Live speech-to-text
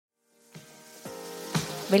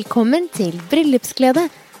Velkommen til Bryllupsglede,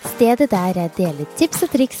 stedet der jeg deler tips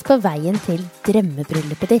og triks på veien til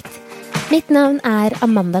drømmebryllupet ditt. Mitt navn er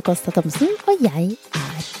Amanda Kosta Thomsen, og jeg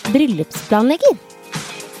er bryllupsplanlegger.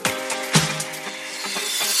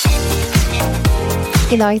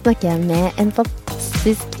 I dag snakker jeg med en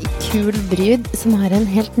fantastisk kul brud som har en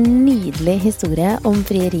helt nydelig historie om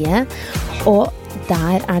frieriet, og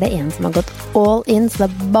der er det en som har gått all in, så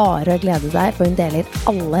det er bare å glede seg, for hun deler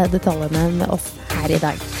alle detaljene med oss her i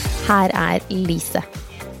dag. Her er Lise.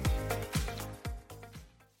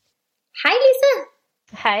 Hei, Lise!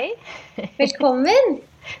 Hei. Velkommen!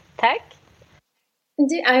 Takk.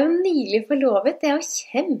 Du er jo nylig forlovet, det er jo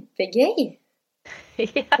kjempegøy.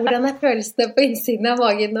 Ja. Hvordan er følelsene på innsiden av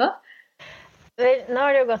magen nå? Vel, nå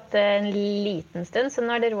har det jo gått en liten stund, så nå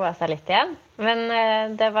har det roet seg litt igjen. Men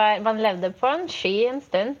man levde på en sky en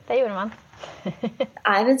stund, det gjorde man. Det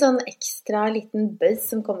er en sånn ekstra liten buzz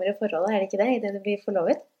som kommer i forholdet, er det ikke det, i det du blir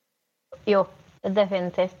forlovet? Jo,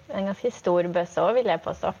 definitivt. En ganske stor buzz også, vil jeg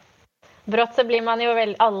påstå. Brått så blir man jo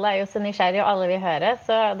alle er jo så nysgjerrige, og alle vil høre,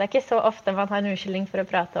 så det er ikke så ofte man har en unnskyldning for å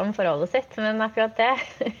prate om forholdet sitt, men akkurat det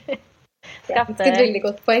Det er et veldig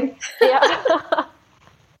godt poeng. Ja.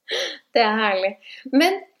 Det er herlig.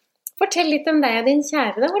 Men fortell litt om deg og din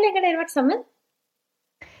kjære da. Hvor lenge har dere vært sammen?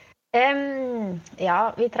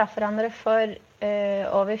 Ja, vi traff hverandre for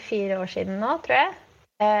over 4 år siden nå, tror jeg.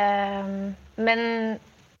 Men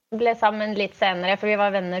ble sammen litt senere, for vi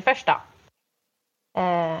var venner først da.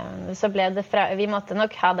 Så ble det vi måtte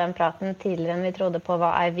nok ha den praten tidligere enn vi trodde på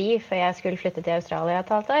hva er vi, for jeg skulle flytte til Australia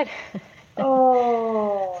et halvt år.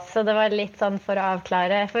 Så det var litt sånn for å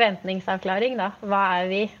avklare, forventningsavklaring da. Hva er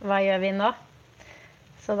vi? Hva gjør vi nå?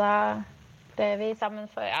 Så da ble vi sammen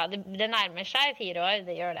for, ja, det nærmer seg 4 år,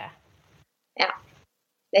 det gjør det. Ja,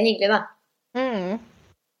 det er hyggelig da.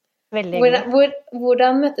 Veldig hyggelig.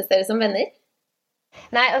 Hvordan møttes dere som venner?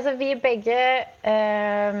 Nei, altså vi begge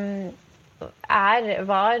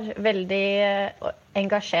var veldig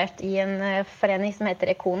engasjert i en forening som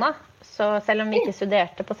heter Ekona. Så selv om vi ikke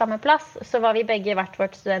studerte på samme plass, så var vi begge i hvert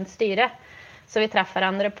vårt studentstyre. Så vi traff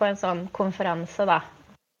hverandre på en sånn konferanse da.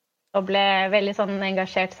 Og ble veldig sånn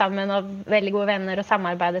engasjert sammen, og veldig gode venner, og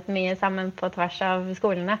samarbeidet mye sammen på tvers av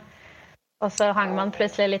skolene. Og så hang man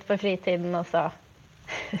plutselig litt på fritiden, og så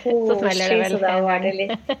smeller det vel. Så da var det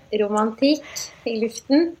litt romantikk i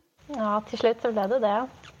luften. Ja, til slutt så ble det det.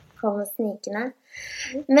 Kom snikende.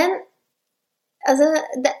 Men altså,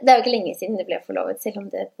 det er jo ikke lenge siden du ble forlovet, selv om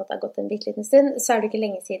det på en måte har gått en bitte liten stund, så er det ikke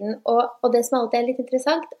lenge siden. Og det som alltid er litt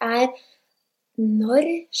interessant er, når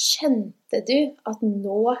skjønte du at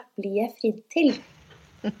nå blir jeg fridd til?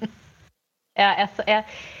 Ja,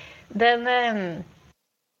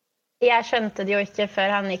 jeg skjønte det jo ikke før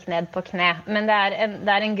han gikk ned på kne, men det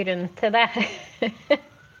er en grunn til det.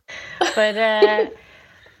 For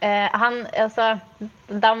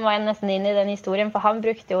da må jeg nesten inn i den historien, for han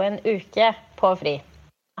brukte jo en uke på fri.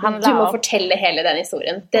 Du må fortelle hele den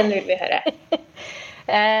historien, den vil vi høre.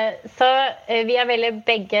 Så vi er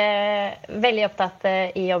begge veldig opptatt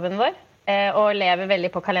i jobben vår, og lever veldig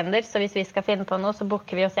på kalender, så hvis vi skal finne på noe, så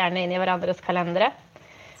booker vi oss gjerne inn i hverandres kalendere.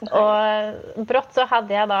 Og brått så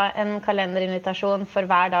hadde jeg da en kalenderinvitasjon for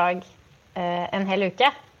hver dag en hel uke.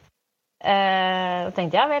 Og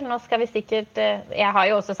tenkte, ja vel, nå skal vi sikkert jeg har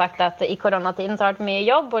jo også sagt at i koronatiden så har det vært mye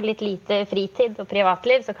jobb og litt lite fritid og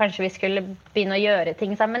privatliv, så kanskje vi skulle begynne å gjøre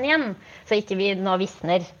ting sammen igjen, så ikke vi nå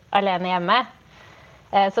visner alene hjemme.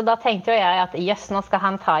 Så da tenkte jo jeg at jøss, nå skal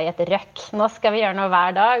han ta i et røkk, nå skal vi gjøre noe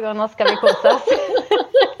hver dag, og nå skal vi kose oss.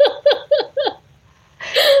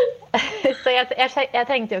 Så jeg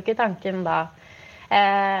tenkte jo ikke tanken da.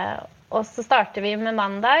 Og så startet vi med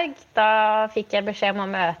mandag. Da fikk jeg beskjed om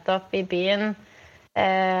å møte opp i byen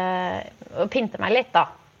og pynte meg litt da.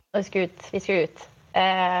 Og vi skulle ut.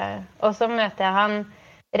 Og så møter jeg han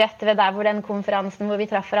rett ved der hvor den konferansen hvor vi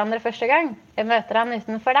traff hverandre første gang. Jeg møter han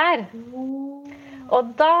utenfor der. Og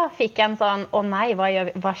da fikk jeg en sånn, å nei,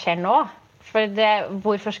 hva skjer nå? For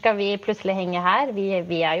hvorfor skal vi plutselig henge her? Vi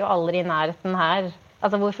er jo aldri i nærheten her.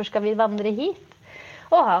 Altså, hvorfor skal vi vandre hit?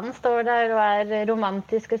 Og han står der og er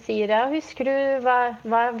romantisk og sier, ja, husker du, hva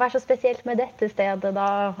er så spesielt med dette stedet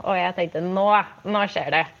da? Og jeg tenkte, nå skjer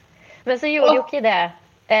det. Men så gjorde jo ikke det.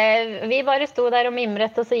 Vi bare sto der og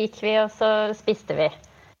mimret, og så gikk vi, og så spiste vi.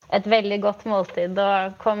 Et veldig godt måltid,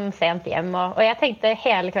 og kom sent hjem. Og jeg tenkte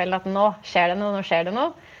hele kvelden at nå skjer det noe.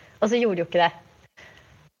 Og så gjorde jo ikke det.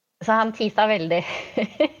 Så han tisa veldig.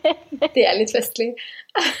 Det er litt festlig.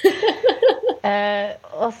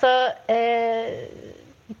 Og så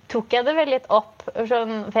tok jeg det vel litt opp,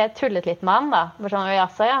 sånn, for jeg tullet litt med han da. Sånn,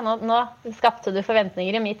 altså, ja, nå skapte du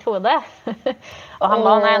forventninger i mitt hode. Og han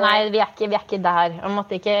ba, nei, vi er ikke der. Han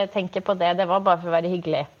måtte ikke tenke på det, det var bare for å være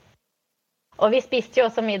hyggelig. Og vi spiste jo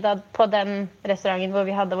også middag på den restauranten hvor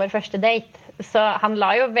vi hadde vår første date. Så han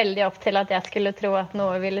la jo veldig opp til at jeg skulle tro at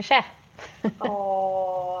noe ville skje.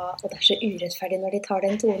 Og det så urettferdig når de tar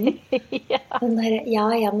den tonen. Ja. Den der, ja,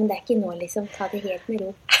 men det ikke nå liksom, ta det helt med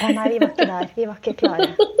ro. Nei, vi var ikke der, vi var ikke klare.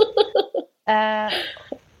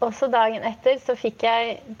 Og så dagen etter så fikk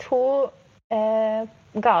jeg 2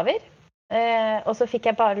 gaver, og så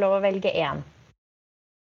fikk jeg bare lov å velge en.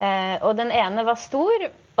 Og den ene var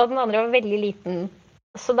stor, og den andre var veldig liten.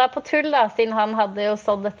 Så da på tull da, siden han hadde jo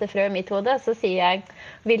sådd dette frø i mitt hode, så sier jeg,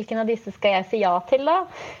 hvilken av disse skal jeg si ja til da?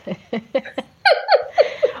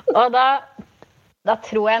 Og da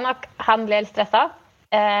tror jeg nok han ble litt stresset,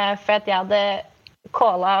 for at jeg hadde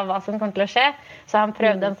kålet hva som kom til å skje. Så han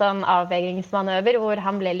prøvde en sånn avvegningsmanøver hvor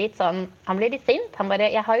han ble litt sint. Han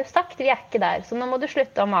bare, jeg har jo sagt vi er ikke der, så nå må du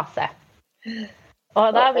slutte å mase. Og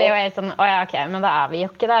da ble jo jeg sånn, ja, ok, men da er vi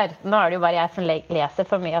jo ikke der. Nå er det jo bare jeg som leser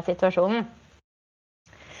for mye av situasjonen.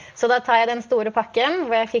 Så da tar jeg den store pakken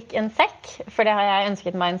hvor jeg fikk en sekk, for det har jeg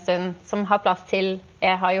ønsket meg en stund, som har plass til,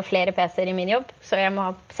 jeg har jo flere PC-er i min jobb, så jeg må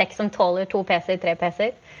ha sekk som tåler 2 PC-er, 3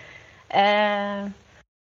 PC-er.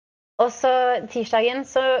 Og så tirsdagen,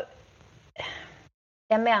 så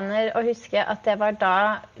jeg mener å huske at det var da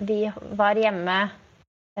vi var hjemme,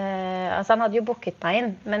 altså han hadde jo booket meg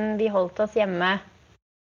inn, men vi holdt oss hjemme,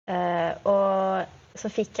 og så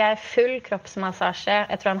fikk jeg full kroppsmassasje,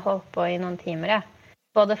 jeg tror han holdt på i noen timer, jeg.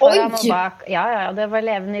 Både foran og bak. Ja, det var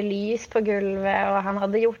levende lys på gulvet, og han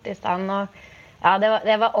hadde gjort det i stand, og ja,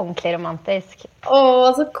 det var ordentlig romantisk.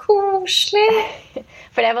 Så koselig!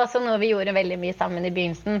 For det var også noe vi gjorde veldig mye sammen i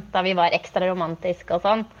begynnelsen, da vi var ekstra romantiske og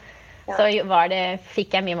sånn. Ja. Så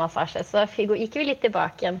fikk jeg mye massasje, så gikk vi litt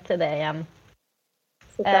tilbake igjen til det igjen.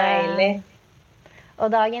 Så deilig.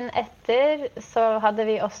 Og dagen etter så hadde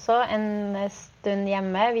vi også en stund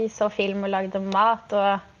hjemme. Vi så film og lagde mat,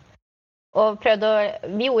 og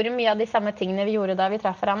vi gjorde mye av de samme tingene vi gjorde da vi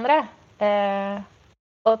traff hverandre.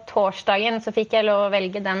 Og torsdagen så fikk jeg lov å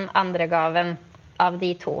velge den andre gaven av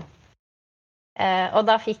de 2. Og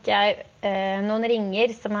da fikk jeg noen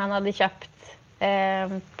ringer som han hadde kjøpt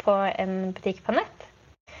på en butikk på nett.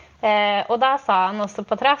 Og da sa han også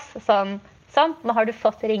på trass, sånn, nå har du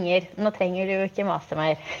fått ringer, nå trenger du ikke mase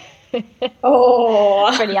mer.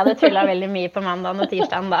 Fordi jeg hadde tullet veldig mye på mandagen og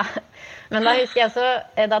tirsdagen da. Men da husker jeg også,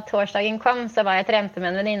 da torsdagen kom, så var jeg trente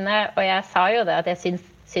med en venninne, og jeg sa jo det at jeg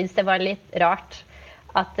syns det var litt rart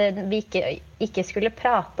at vi ikke skulle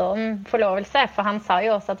prate om forlovelse, for han sa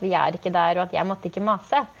jo også at vi er ikke der, og at jeg måtte ikke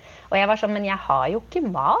mase. Og jeg var sånn, men jeg har jo ikke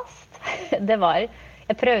mast.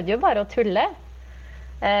 Jeg prøvde jo bare å tulle.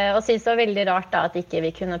 Og syntes det var veldig rart da at ikke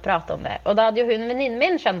vi kunne prate om det. Og da hadde jo venninnen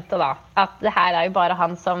min skjønte da at det her er jo bare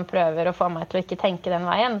han som prøver å få meg til å ikke tenke den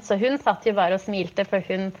veien. Så hun satt jo bare og smilte, for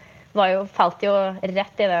hun falt jo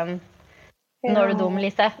rett i den. Nå er du dum,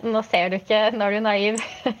 Lise. Nå ser du ikke, nå er du naiv.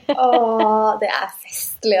 Det er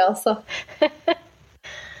festlig altså.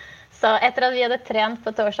 Så etter at vi hadde trent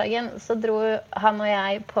på torsdagen, så dro han og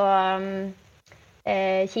jeg på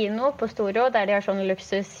kino på Storo, der de har sånn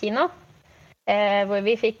luksuskino. Hvor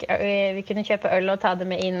vi kunne kjøpe øl og ta det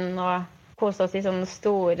med inn og kose oss i sånne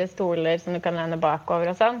store stoler som du kan lene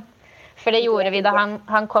bakover og sånn. For det gjorde vi da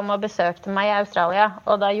han kom og besøkte meg i Australia,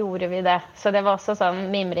 og da gjorde vi det. Så det var også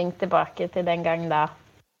sånn mimring tilbake til den gang da.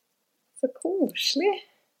 Så koselig.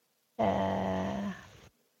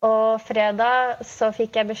 Og fredag så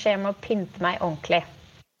fikk jeg beskjed om å pynte meg ordentlig.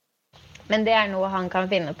 Men det er noe han kan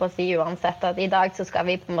finne på å si uansett, at i dag så skal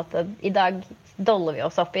vi på en måte, i dag doller vi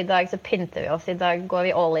oss opp, i dag så pynter vi oss, i dag går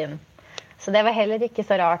vi all in. Så det var heller ikke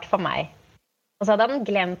så rart for meg. Og så hadde han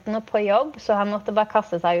glemt noe på jobb, så han måtte bare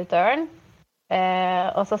kaste seg ut døren.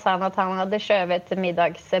 Og så sa han at han hadde skjøvet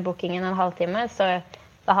middagsbookingen en halvtime, så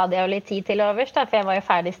da hadde jeg jo litt tid til overs, da, for jeg var jo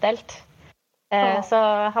ferdig stelt. Så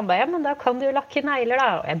han ba, ja, men da kan du jo lakke negler da.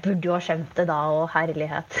 Og jeg burde jo ha skjønt det da, og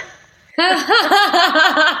herlighet.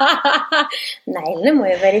 Neglene må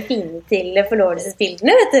jo være fine til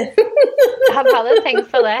forlovelsesbildene, vet du. Han hadde tenkt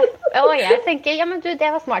på det. Og jeg tenker, ja, men du,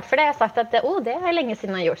 det var smart, for det har jeg sagt at det er lenge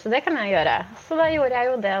siden jeg har gjort, så det kan jeg gjøre. Så da gjorde jeg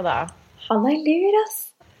jo det da. Han er lur, ass.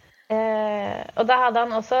 Og da hadde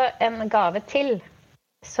han også en gave til,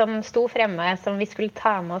 som sto fremme, som vi skulle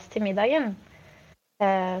ta med oss til middagen.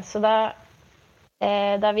 Så da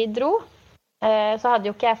vi dro, så hadde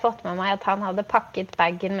jo ikke jeg fått med meg at han hadde pakket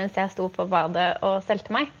bagen mens jeg sto på badet og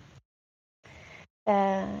stelte meg.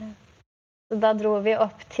 Så da dro vi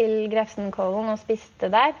opp til Grefsenkollen og spiste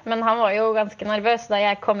der. Men han var jo ganske nervøs. Da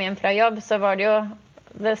jeg kom hjem fra jobb, så var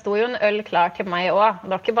det sto jo en øl klar til meg også.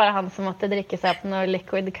 Det var ikke bare han som måtte drikke seg opp noe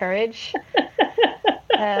liquid courage.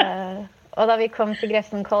 Og da vi kom til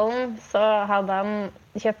Grefsenkollen, så hadde han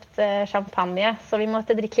kjøpt champagne. Så vi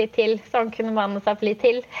måtte drikke litt til, så han kunne vanne seg opp litt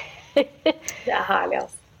til. Det herlig,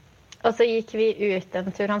 altså. Og så gikk vi ut en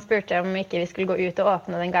tur. Han spurte om ikke vi skulle gå ut og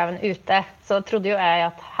åpne den gaven ute. Så trodde jo jeg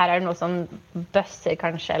at her det noe sånn bøsser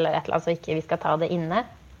kanskje, eller et eller annet, så ikke vi skal ta det inne.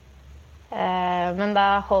 Men da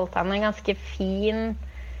holdt han en ganske fin,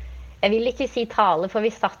 jeg vil ikke si tale, for vi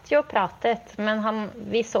satt jo og pratet, men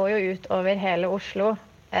vi så jo ut over hele Oslo,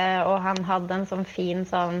 og han hadde en sånn fin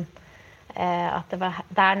sånn, at det var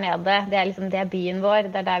der nede, det liksom det byen vår,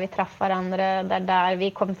 det der vi traff hverandre, det der vi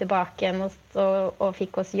kom tilbake igjen og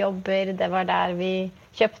fikk oss jobber, det var der vi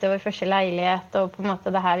kjøpte vår første leilighet, og på en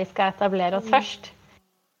måte det her vi skal etablere oss først.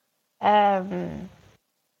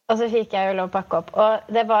 Og så fikk jeg jo lov å pakke opp, og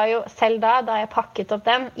det var jo selv da jeg pakket opp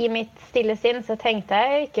den, i mitt stille sinn, så tenkte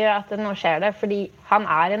jeg ikke at nå skjer det, fordi han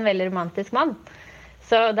en veldig romantisk mann.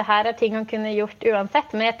 Så det her ting han kunne gjort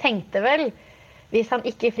uansett, men jeg tenkte vel, hvis han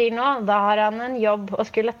ikke frir nå, da har han en jobb å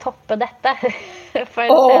skulle toppe dette for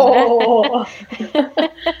senere.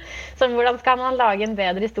 Så hvordan skal han lage en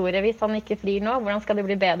bedre historie hvis han ikke frir nå? Hvordan skal det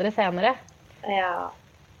bli bedre senere? Ja.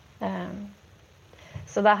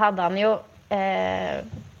 Så da hadde han jo,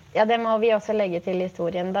 ja det må vi også legge til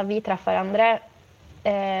historien, da vi traff hverandre,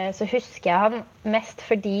 så husker jeg han mest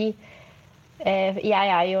fordi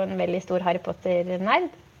jeg jo en veldig stor Harry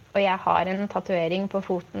Potter-nerd, og jeg har en tatovering på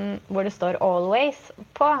foten hvor det står Always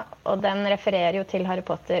på, og den refererer jo til Harry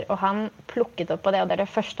Potter, og han plukket opp på det, og det det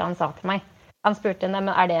første han sa til meg. Han spurte henne,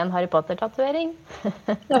 men det en Harry Potter-tatovering?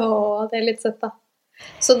 Det litt søtt da.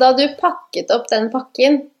 Så da du pakket opp den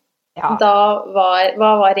pakken, ja.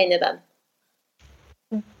 Hva var inni den?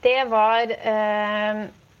 Det var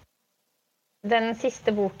den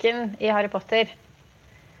siste boken i Harry Potter,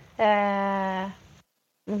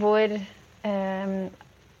 hvor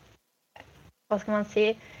hva skal man si,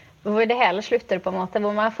 hvor det hele slutter på en måte,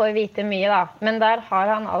 hvor man får vite mye da. Men der har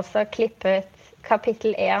han altså klippet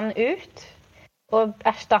kapittel 1 ut, og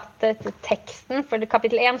erstattet teksten, for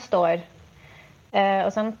kapittel 1 står, og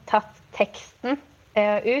så har han tatt teksten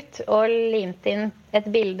ut, og limt inn et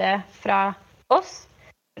bilde fra oss.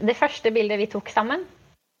 Det første bildet vi tok sammen.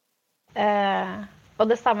 Og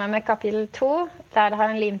det samme med kapittel 2, der har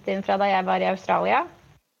han limt inn fra da jeg var i Australia.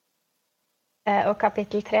 Og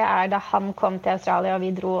kapittel 3 da han kom til Australia, og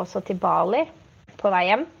vi dro også til Bali på vei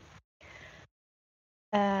hjem.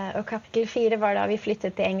 Og kapittel 4 var da vi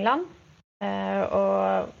flyttet til England,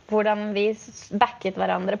 og hvordan vi backet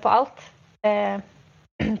hverandre på alt.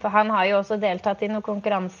 For han har jo også deltatt i noen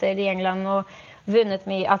konkurranser i England og vunnet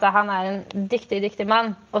mye. Altså han en dyktig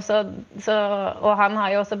mann, og han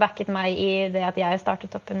har jo også backet meg i det at jeg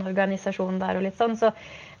startet opp en organisasjon der og litt sånn, så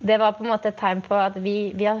det var på en måte et tegn på at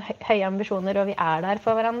vi har høye ambisjoner, og vi der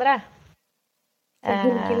for hverandre.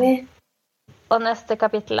 Og neste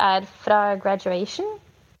kapittel fra graduation,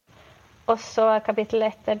 og så kapittel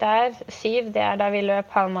etter der, 7, det da vi løp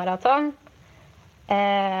halvmaraton,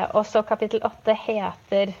 og så kapittel 8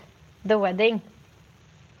 heter The Wedding.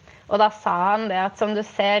 Og da sa han det at som du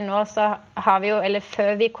ser nå, så har vi jo, eller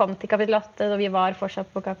før vi kom til kapittel 8, og vi var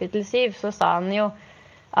fortsatt på kapittel 7, så sa han jo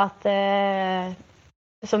at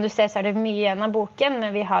som du ser, så det mye igjen av boken,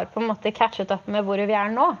 men vi har på en måte catchet opp med hvor vi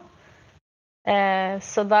nå.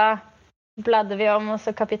 Så da bladde vi om, og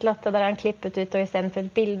så kapittel 8, der han klippet ut, og i stedet for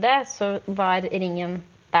et bilde, så var ringen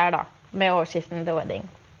der da, med overskriften The Wedding.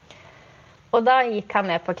 Og da gikk han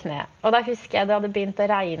ned på kne, og da husker jeg det hadde begynt å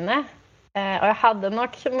regne, og jeg hadde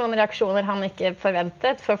nok noen reaksjoner han ikke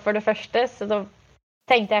forventet, for det første, så da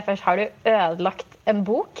tenkte jeg først, har du ødelagt en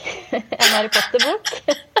bok? En Harry Potter-bok?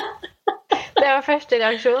 Det var første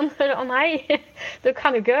reaksjon. Nei, du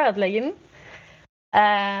kan jo ikke ødelegge den.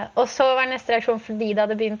 Og så var neste reaksjon fordi det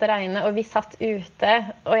hadde begynt å regne, og vi satt ute,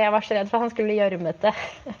 og jeg var så redd for at han skulle gjørmete.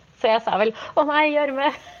 Så jeg sa vel, nei,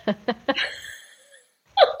 gjørme!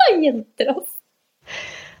 Jenter, altså.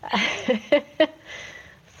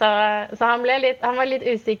 Så han var litt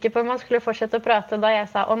usikker på om han skulle fortsette å prate da jeg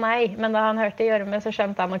sa nei, men da han hørte gjørme, så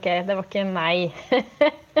skjønte han ok, det var ikke nei.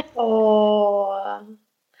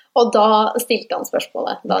 Og da stilte han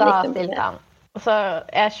spørsmålet. Da stilte han. Så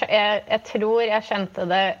jeg tror jeg skjønte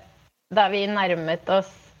det da vi nærmet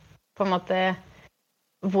oss på en måte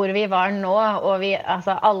hvor vi var nå, og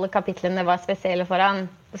altså alle kapitlene var spesielle for han,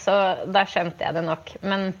 så da skjønte jeg det nok.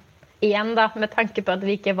 Men igjen da, med tanke på at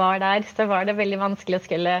vi ikke var der, så var det veldig vanskelig å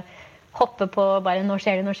skulle hoppe på bare, nå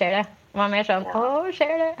skjer det. Det var mer sånn,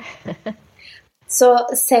 skjer det? Så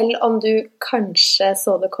selv om du kanskje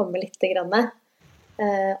så det komme litt grann,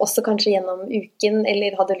 også kanskje gjennom uken,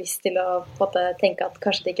 eller hadde lyst til å på en måte, tenke at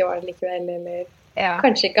kanskje det ikke var det likevel, eller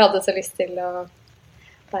kanskje ikke hadde så lyst til å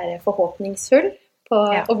være forhåpningsfull på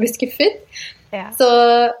å bli skuffet, så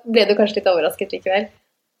ble du kanskje litt overrasket likevel.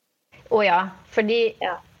 Ja, fordi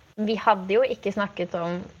vi hadde jo ikke snakket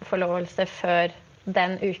om forlovelse før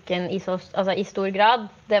den uken i stor grad.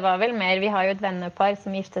 Det var vel mer, vi har jo et vennepar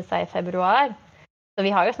som giftet seg i februar, så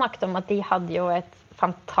vi har jo snakket om at de hadde jo et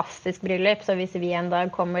fantastisk bryllup, så hvis vi en dag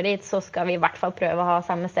kommer dit, så skal vi i hvert fall prøve å ha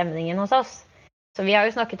samme stemningen hos oss. Så vi har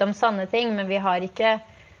jo snakket om sånne ting, men vi har ikke,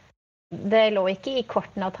 det lå ikke i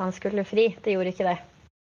kortene at han skulle fri, det gjorde ikke det.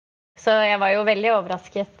 Så jeg var jo veldig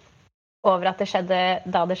overrasket over at det skjedde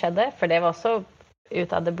da det skjedde, for det var også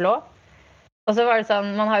ut av det blå. Og så var det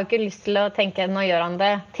sånn, man har jo ikke lyst til å tenke, nå gjør han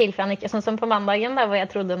det, tilfelle han ikke, sånn som på mandagen da, hvor jeg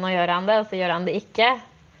trodde nå gjør han det, og så gjør han det ikke.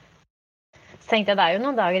 Så tenkte jeg, det er jo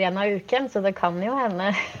noen dager igjen av uken, så det kan jo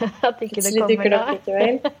hende at ikke det kommer da.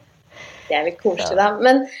 Det er litt koselig da.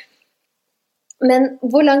 Men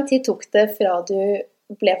hvor lang tid tok det fra du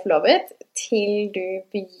ble forlovet til du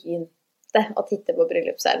begynte å titte på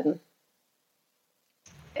bryllupsverden?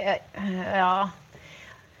 Ja.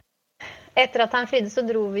 Etter at han fridde så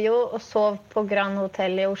dro vi jo og sov på Grand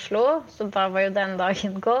Hotel i Oslo, så da var jo den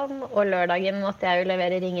dagen gone, og lørdagen måtte jeg jo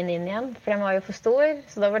levere ringen inn igjen, for den var jo for stor,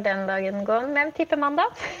 så da var den dagen gone, men tipper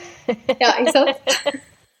mandag. Ja, ikke sant?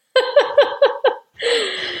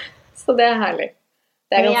 Så det er herlig.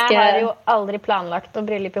 Det er ganske... Men jeg har jo aldri planlagt å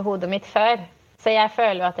bryllup i hodet mitt før, så jeg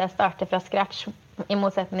føler jo at jeg starter fra scratch, i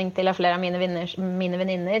motsetning til flere av mine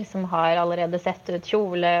venninner som har allerede sett ut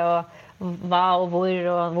kjole og hva og hvor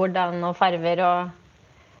og hvordan og farver, og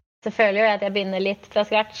så føler jeg at jeg begynner litt fra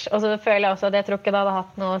scratch, og så føler jeg også at jeg tror ikke det hadde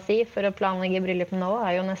hatt noe å si, for å planlegge bryllup nå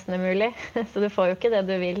er jo nesten umulig, så du får jo ikke det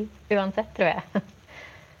du vil uansett, tror jeg.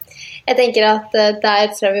 Jeg tenker at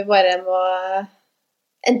der tror jeg vi bare må,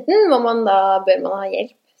 enten bør man ha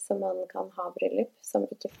hjelp, så man kan ha bryllup som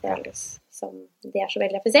ikke føles som de er så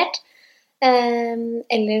veldig affisert,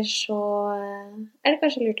 eller så er det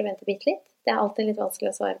kanskje lurt å vente bitte litt. Det er alltid litt vanskelig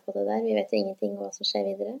å svare på det der. Vi vet jo ingenting om hva som skjer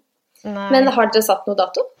videre. Nei. Men har dere satt noe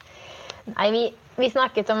dato? Nei, vi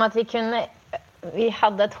snakket om at vi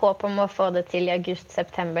hadde et håp om å få det til i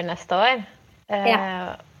august-september neste år.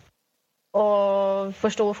 Og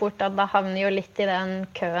forstod fort at da havner jo litt i den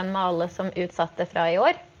køen med alle som utsatte fra i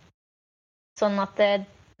år. Sånn at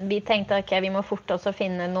vi tenkte, ok, vi må forte oss å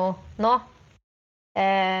finne noe nå.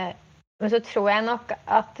 Men så tror jeg nok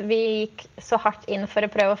at vi gikk så hardt inn for å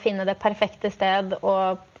prøve å finne det perfekte sted,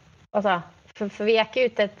 og, altså, for vi er ikke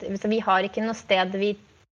ute vi har ikke noe sted vi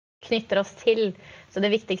knytter oss til, så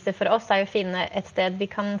det viktigste for oss er å finne et sted vi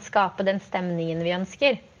kan skape den stemningen vi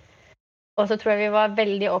ønsker. Og så tror jeg vi var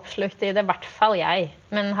veldig oppslukt i det, i hvert fall jeg,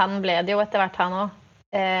 men han ble det jo etter hvert han også,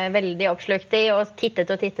 veldig oppslukt i, og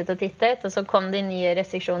tittet, og så kom de nye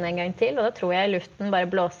restriksjoner en gang til, og da tror jeg luften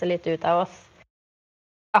bare blåste litt ut av oss.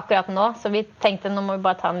 Akkurat nå, så vi tenkte nå må vi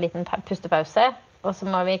bare ta en liten pustepause, og så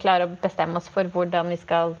må vi klare å bestemme oss for hvordan vi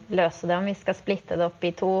skal løse det, om vi skal splitte det opp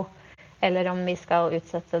i 2, eller om vi skal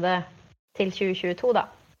utsette det til 2022 da.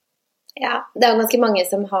 Ja, det er jo ganske mange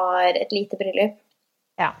som har et lite bryllup,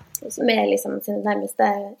 med liksom sine nærmeste,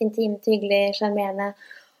 intimt, hyggelig, charmerende,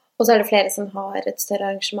 og så er det flere som har et større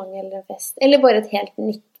arrangement eller en fest, eller bare et helt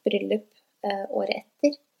nytt bryllup året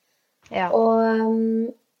etter. Ja.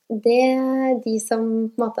 Og de som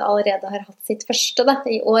på en måte allerede har hatt sitt første da,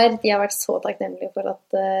 i år, de har vært så takknemlige for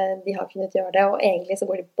at de har kunnet gjøre det, og egentlig så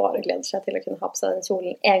går de bare og gleder seg til å kunne ha på seg den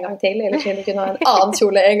kjolen en gang til, eller til å kunne ha en annen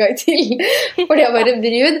kjole en gang til. For det å være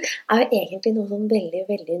brud er jo egentlig noe sånn veldig,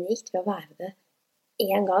 veldig unikt ved å være det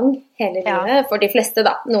en gang hele livet. For de fleste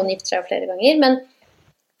da, noen gifter seg flere ganger, men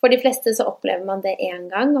for de fleste så opplever man det en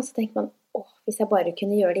gang, og så tenker man, hvis jeg bare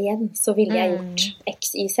kunne gjøre det igjen, så ville jeg gjort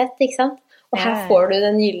X, Y, Z, ikke sant? Og her får du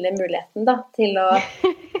den gyllene muligheten da, til å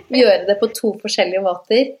gjøre det på 2 forskjellige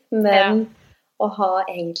måter, men å ha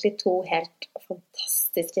egentlig 2 helt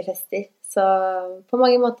fantastiske fester. Så på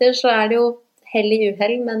mange måter så er det jo hell i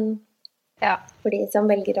uhell, men for de som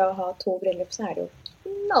velger å ha 2 bryllup, så er det jo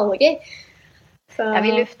knallgøy. Så... Ja,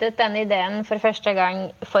 vi luftet denne ideen for første gang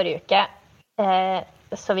forrige uke,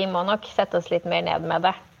 så vi må nok sette oss litt mer ned med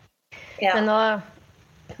det. Ja. Men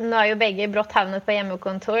nå er jo begge brått havnet på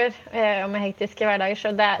hjemmekontor og med hektiske hverdager,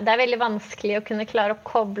 så det er veldig vanskelig å kunne klare å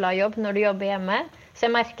koble av jobb når du jobber hjemme. Så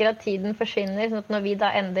jeg merker at tiden forsvinner, sånn at når vi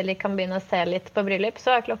da endelig kan begynne å se litt på bryllup,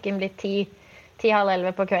 så er klokken blitt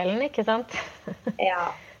 10:30 på kvelden, ikke sant? Ja.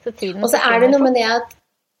 Så tiden og så er det noe med det at,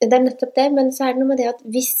 det er nettopp det, men så er det noe med det at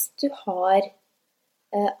hvis du har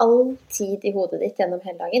all tid i hodet ditt gjennom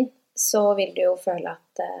hele dagen, så vil du jo føle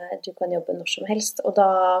at du kan jobbe når som helst, og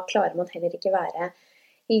da klarer man heller ikke være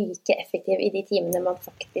like effektiv i de timene man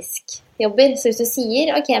faktisk jobber. Så hvis du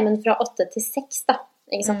sier, ok, men fra 8 til 6 da,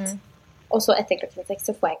 ikke sant? Og så etter klokken 6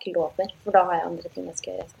 så får jeg ikke lov mer, for da har jeg andre ting jeg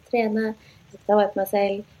skal gjøre. Jeg skal trene, jeg skal ta vare på meg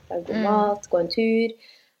selv, lage god mat, gå en tur,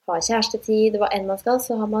 ha kjærestetid, hva enn man skal,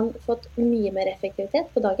 så har man fått mye mer effektivitet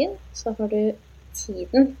på dagen. Så har du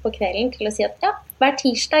tiden på kvelden til å si at ja, hver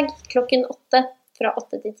tirsdag klokken 8, fra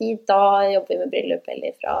 8 til 10, da jobber vi med bryllup,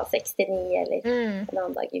 eller fra 6 til 9, eller en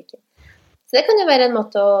annen dag i uken. Så det kan jo være en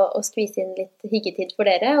måte å skvise inn litt hyggetid for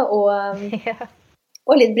dere,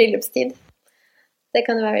 og litt bryllupstid. Det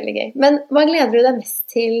kan jo være veldig gøy. Men hva gleder du deg mest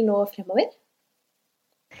til nå fremover?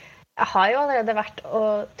 Jeg har jo allerede vært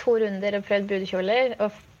 2 runder og prøvd brudekjoler,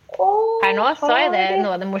 og her nå så er det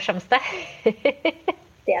noe av det morsomste.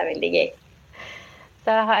 Det er veldig gøy.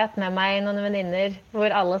 Så har jeg hatt med meg noen venninner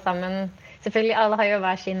hvor alle sammen, selvfølgelig alle har jo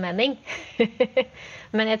hver sin mening,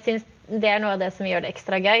 men jeg synes det er noe av det som gjør det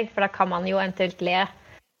ekstra gøy, for da kan man jo eventuelt le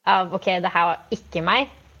av, ok, det her var ikke meg,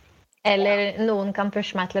 eller noen kan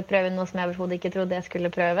pushe meg til å prøve noe som jeg overhodet ikke trodde jeg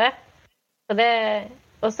skulle prøve.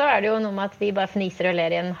 Og så er det jo noe med at vi bare fniser og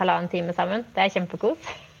ler i en 1,5 time sammen. Det er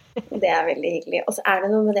kjempekos. Det er veldig hyggelig. Og så er det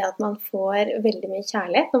noe med det at man får veldig mye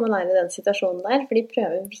kjærlighet når man er i den situasjonen der, for de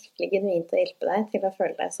prøver virkelig genuint å hjelpe deg til å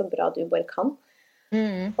føle deg så bra du bare kan.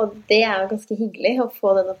 Og det er jo ganske hyggelig å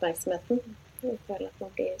få den oppmerksomheten. Jeg føler at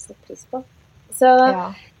man blir satt pris på. Så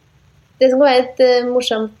det som kan være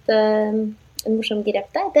en morsom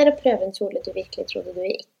grep der, det er å prøve en kjole du virkelig trodde du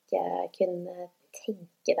ikke kunne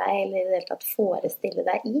tenke deg, eller i det hele tatt forestille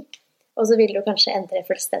deg i. Og så vil du kanskje endre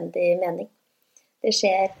fullstendig mening. Det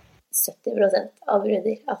skjer 70% av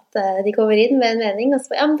bruder, at de kommer inn med en mening, og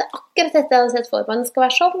så ja, men det er akkurat dette jeg hadde sett for meg, den skal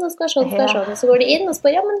være sånn, den skal være sånn, den skal være sånn, og så går de inn og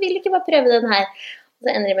spør, ja, men vil du ikke bare prøve den her? Og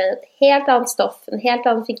så ender de med et helt annet stoff, en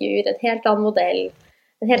helt annen figur, en helt annen modell,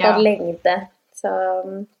 en helt annen lengde. Så,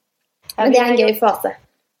 men det er en gøy fase.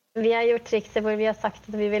 Vi har gjort trikset hvor vi har sagt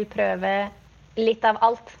at vi vil prøve litt av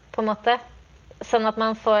alt, på en måte. Sånn at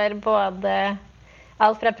man får både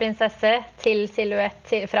alt fra prinsesse til silhuett,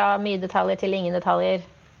 fra mye detaljer til ingen detaljer.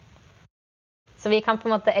 Så vi kan på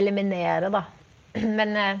en måte eliminere, da.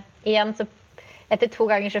 Men igjen, så etter 2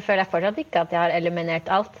 ganger så føler jeg fortsatt ikke at jeg har eliminert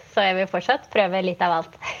alt. Så jeg vil fortsatt prøve litt av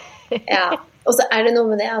alt. Ja, og så er det noe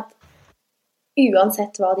med det at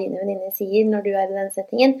uansett hva dine venninner sier når du er i den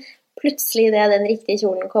settingen, plutselig det den riktige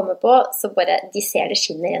kjolen kommer på, så bare de ser det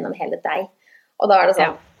skinner gjennom hele deg. Og da er det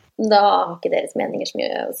sånn, da har ikke deres meninger så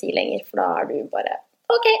mye å si lenger, for da er du bare,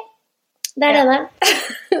 ok, det er denne.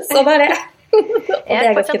 Så det er det. Og jeg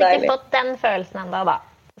har fortsatt ikke fått den følelsen enda da.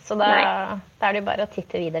 Så da er det bare å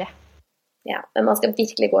titte videre. Ja, men man skal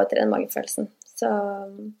virkelig gå etter den magefølelsen. Så,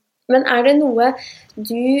 men er det noe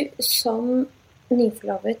du som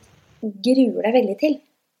nyforlovet gruer deg veldig til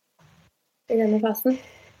i denne fasen?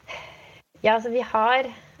 Ja, altså vi har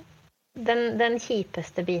den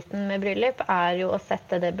kjipeste biten med bryllup er jo å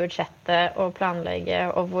sette det budsjettet og planlegge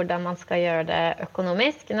og hvordan man skal gjøre det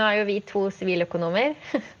økonomisk. Nå er jo vi 2 siviløkonomer,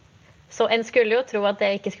 så en skulle jo tro at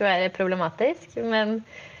det ikke skulle være problematisk, men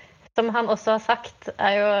som han også har sagt,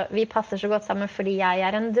 er jo, vi passer så godt sammen fordi jeg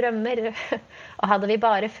er en drømmer, og hadde vi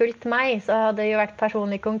bare fulgt meg, så hadde det jo vært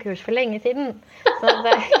personlig konkurs for lenge siden.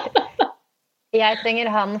 Så jeg trenger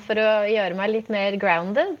han for å gjøre meg litt mer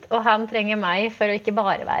grounded, og han trenger meg for å ikke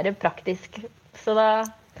bare være praktisk. Så da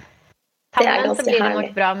sammen så blir det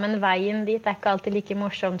nok bra, men veien dit er ikke alltid like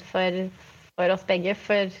morsomt for oss begge,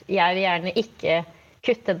 for jeg vil gjerne ikke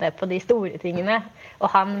kutte det på de store tingene,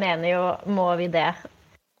 og han mener jo, må vi det.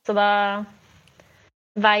 Så da,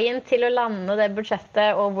 veien til å lande det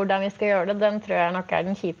budsjettet og hvordan vi skal gjøre det, den tror jeg nok er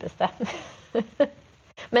den kjipeste.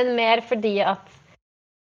 Men mer fordi at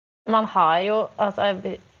man har jo, altså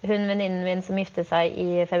hun venninnen min som gifte seg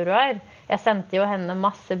i februar, jeg sendte jo henne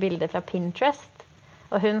masse bilder fra Pinterest,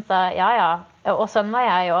 og hun sa, ja, og sånn var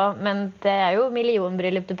jeg også, men det er jo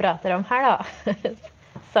millionbryllup du prater om her da.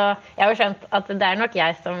 Så jeg har jo skjønt at det er nok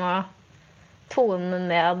jeg som må tone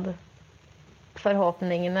ned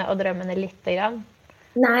forhåpningene og drømmene litt grann.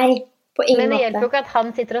 Nei, på ingen måte. Men det hjelper jo ikke at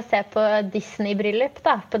han sitter og ser på Disney-bryllup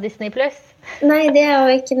da, på Disney+. Nei, det er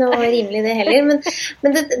jo ikke noe rimelig det heller, men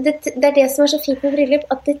det er det som er så fint med bryllup,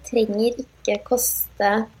 at det trenger ikke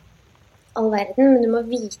koste all verden, men du må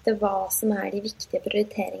vite hva som er de viktige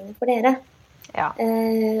prioriteringene for dere. Ja.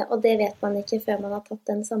 Og det vet man ikke før man har tatt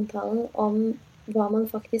den samtalen om hva man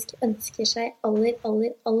faktisk ønsker seg aller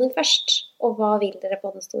først, og hva vil dere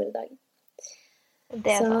på den store dagen.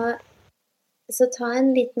 Så ta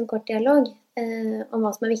en liten kort dialog om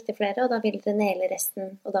hva som er viktig for dere, og da vil dere nele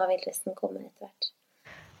resten, og da vil resten komme etter hvert.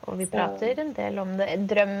 Og vi prater en del om det.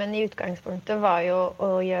 Drømmen i utgangspunktet var jo å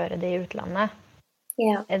gjøre det i utlandet.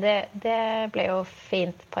 Ja. Det ble jo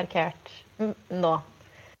fint parkert nå.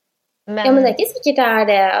 Men det er ikke sikkert det er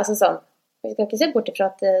det, altså sånn, vi skal ikke se bort ifra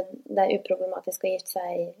at det er uproblematisk å gifte seg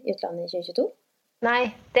i utlandet i 2022. Nei,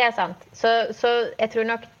 det er sant. Så jeg tror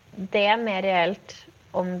nok det er mer reelt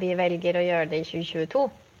om vi velger å gjøre det i 2022.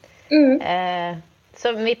 Så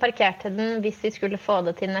vi parkerte den hvis vi skulle få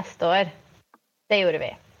det til neste år. Det gjorde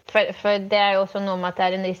vi. For det er jo også noe med at det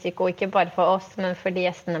er en risiko, ikke bare for oss, men for de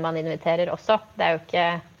gjestene man inviterer også. Det er jo ikke...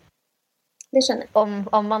 Det skjønner jeg.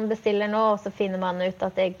 Om man bestiller nå, og så finner man ut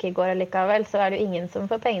at det ikke går allikevel, så er det jo ingen som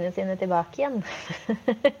får pengene sine tilbake igjen.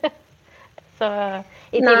 Så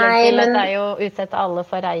i tillegg til at det er jo utsett alle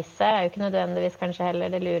for reise, er jo ikke nødvendigvis kanskje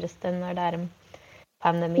heller det lureste når det er en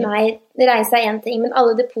pandemi. Nei, reise er en ting, men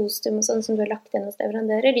alle depositum og sånn som du har lagt inn hos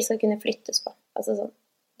leverandører, de skal kunne flyttes på. Altså sånn,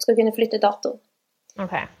 du skal kunne flytte dato.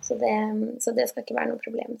 Okay. Så det skal ikke være noe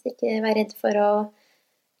problem. Så ikke vær redd for å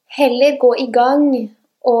heller gå i gang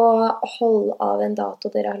og holde av en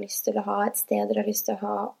dato dere har lyst til å ha, et sted dere har lyst til å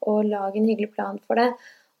ha, og lage en hyggelig plan for det,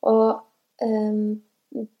 og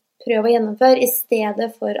prøve å gjennomføre, i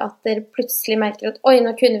stedet for at dere plutselig merker at oi,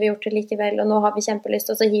 nå kunne vi gjort det likevel, og nå har vi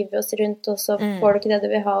kjempelyst, og så hiver vi oss rundt, og så får du ikke det du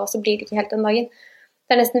vil ha, og så blir det ikke helt den dagen.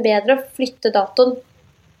 Det er nesten bedre å flytte datoen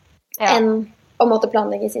enn å måtte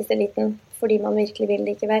planlegge i siste liten, fordi man virkelig vil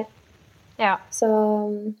det likevel. Ja. Så,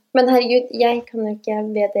 men herregud, jeg kan jo ikke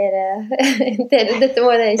be dere, dette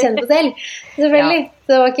må dere kjenne på selv, selvfølgelig. Ja.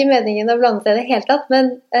 Det var ikke meningen å blande seg i det helt tatt,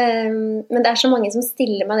 men det er så mange som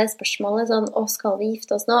stiller meg det spørsmålet, sånn, skal vi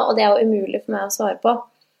gifte oss nå? Og det er jo umulig for meg å svare på.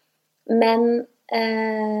 Men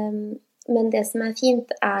det som er fint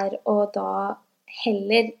er å da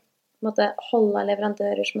heller måtte holde av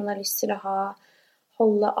leverandører som man har lyst til å ha,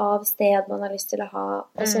 holde av sted man har lyst til å ha,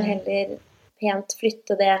 og så heller pent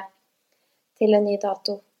flytte det til en ny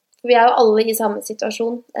dato. For vi er jo alle i samme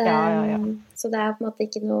situasjon. Ja. Så det er på en måte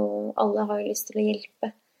ikke noe... Alle har jo lyst til å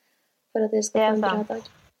hjelpe for at dere skal få en bra dag.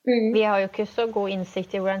 Vi har jo ikke så god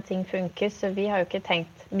innsikt i hvordan ting funker, så vi har jo ikke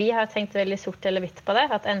tenkt... Vi har tenkt veldig sort eller hvitt på det,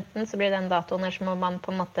 at enten så blir den datoen her så må man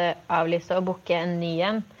på en måte avlyse og booke en ny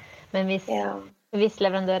en. Men hvis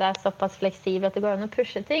leverandører er såpass fleksible at det går an å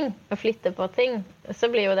pushe ting og flytte på ting, så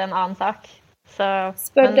blir jo det en annen sak.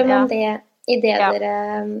 Spør dem om det i det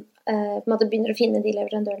dere... på en måte begynner å finne de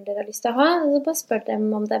leverandørene dere har lyst til å ha, så bare spør dem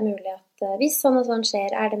om det er mulig at hvis sånn og sånn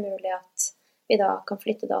skjer, er det mulig at vi da kan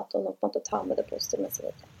flytte datoen og på en måte ta med det positivt og så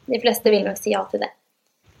videre. De fleste vil nok si ja til det.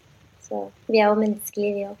 Så vi er jo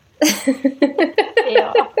menneskelige, vi også.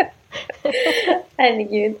 Ja.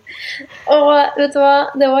 Herregud. Og vet du hva,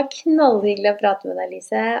 det var knallhyggelig å prate med deg,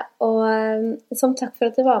 Lise, og som takk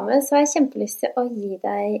for at du var med, så har jeg kjempelyst til å gi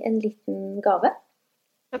deg en liten gave.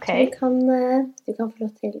 Okay. Du kan få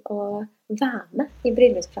lov til å være med i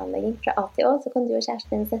bryllupsplanlegging fra A til Å, så kan du og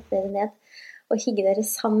kjæresten din sette dere ned og hygge dere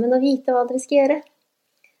sammen og vite hva dere skal gjøre.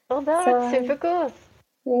 Det har vært superkos.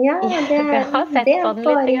 Ja, det er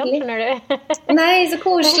bare hyggelig. Nei, så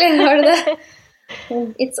koselig, har du det?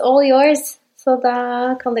 It's all yours. Så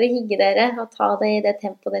da kan dere hygge dere og ta det i det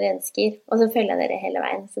tempoet dere ønsker, og så følger jeg dere hele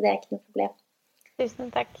veien, så det er ikke noe problem.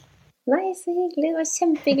 Tusen takk. Nei, så hyggelig. Det var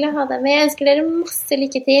kjempehyggelig å ha deg med. Jeg ønsker dere masse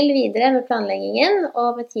lykke til videre med planleggingen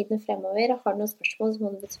og med tiden fremover. Og har du noen spørsmål, så må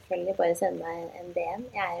du selvfølgelig bare sende meg en DM.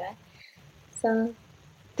 Jeg er jo her. Så,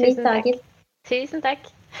 nytt dagen. Tusen takk.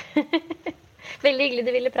 Veldig hyggelig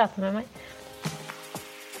du ville prate med meg.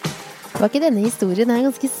 Var ikke denne historien er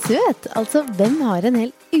ganske søt? Altså, hvem har en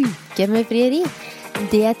hel uke med frieri?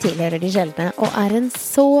 Det tilhører de sjeldne, og er en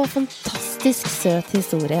så fantastisk søt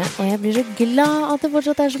historie. Og jeg blir så glad at det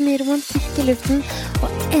fortsatt er så mye romantikk i luften, og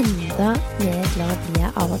enda mer glad blir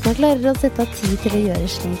jeg av at man klarer å sette av tid til å gjøre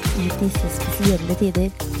slik i disse spesielle tider.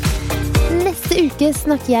 Neste uke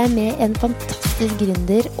snakker jeg med en fantastisk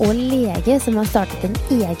gründer og lege som har startet en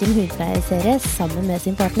egen hudpleieserie sammen med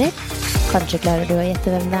sin partner. Kanskje klarer du å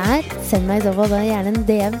gjette hvem det er? Send meg i så fall da gjerne en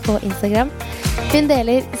DM på Instagram. Hun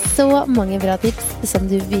deler så mange bra tips som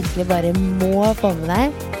du virkelig bare må få med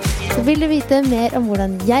deg. Så vil du vite mer om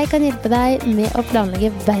hvordan jeg kan hjelpe deg med å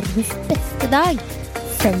planlegge verdens beste dag,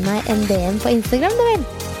 send meg en DM på Instagram, da vel.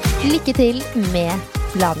 Lykke til med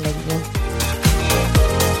planleggingen.